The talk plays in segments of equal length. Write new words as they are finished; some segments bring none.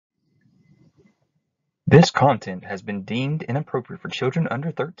This content has been deemed inappropriate for children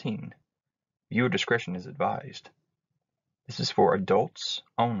under 13. Viewer discretion is advised. This is for adults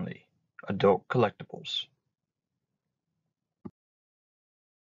only. Adult collectibles.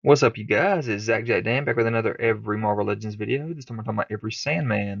 What's up, you guys? It's ZacJacDan back with another Every Marvel Legends video. This time we're talking about every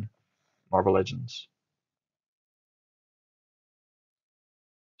Sandman Marvel Legends.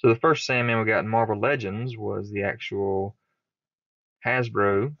 So the first Sandman we got in Marvel Legends was the actual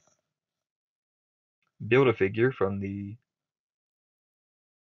Hasbro Build-A-Figure from the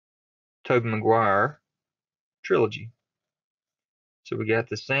Tobey Maguire trilogy. So we got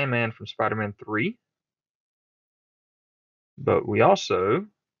the Sandman from Spider-Man 3, but we also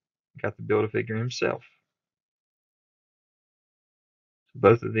got the Build-A-Figure himself. So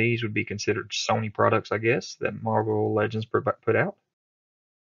both of these would be considered Sony products, I guess, that Marvel Legends put out.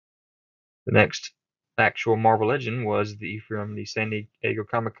 The next actual Marvel Legend was from the San Diego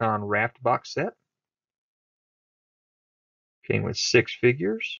Comic-Con Wrapped box set. Came with 6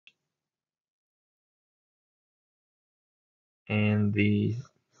 figures. And the,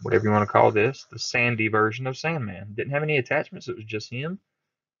 whatever you want to call this, the Sandy version of Sandman. Didn't have any attachments, it was just him.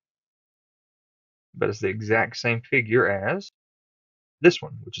 But it's the exact same figure as this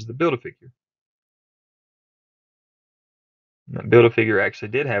one, which is the Build-A-Figure. That Build-A-Figure actually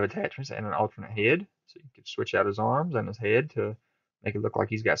did have attachments and an alternate head, so you could switch out his arms and his head to make it look like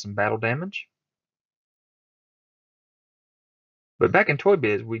he's got some battle damage. But back in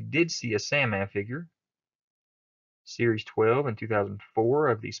Toybiz, we did see a Sandman figure, Series 12 in 2004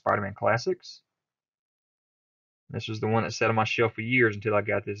 of the Spider-Man Classics. This was the one that sat on my shelf for years until I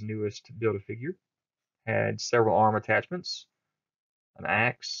got this newest Build-A-Figure. Had several arm attachments, an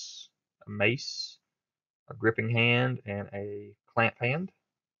axe, a mace, a gripping hand, and a clamp hand.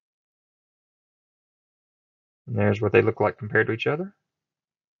 And there's what they look like compared to each other.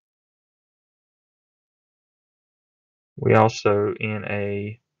 We also,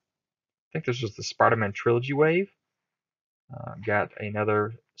 I think this was the Spider-Man Trilogy wave, got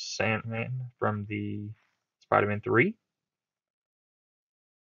another Sandman from the Spider-Man 3.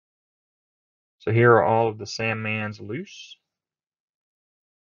 So here are all of the Sandmans loose.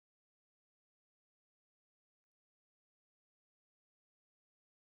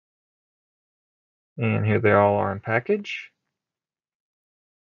 And here they all are in package.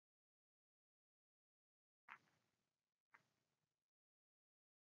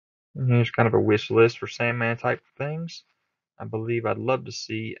 And here's kind of a wish list for Sandman type things. I believe I'd love to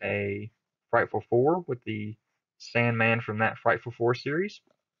see a Frightful Four with the Sandman from that Frightful Four series.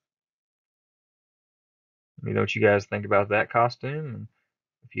 Let me know what you guys think about that costume, and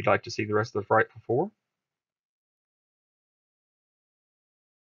if you'd like to see the rest of the Frightful Four.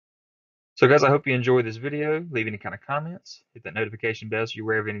 So guys, I hope you enjoyed this video. Leave any kind of comments. Hit that notification bell so you're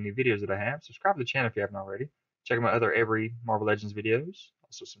aware of any new videos that I have. Subscribe to the channel if you haven't already. Check out my other Every Marvel Legends videos.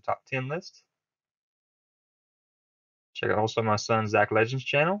 Also some top 10 lists. Check out also my son Zach Legends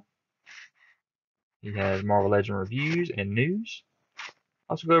channel. He has Marvel Legend reviews and news.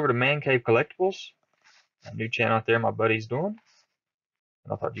 Also go over to Man Cave Collectibles, a new channel out there my buddy's doing.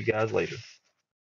 And I'll talk to you guys later.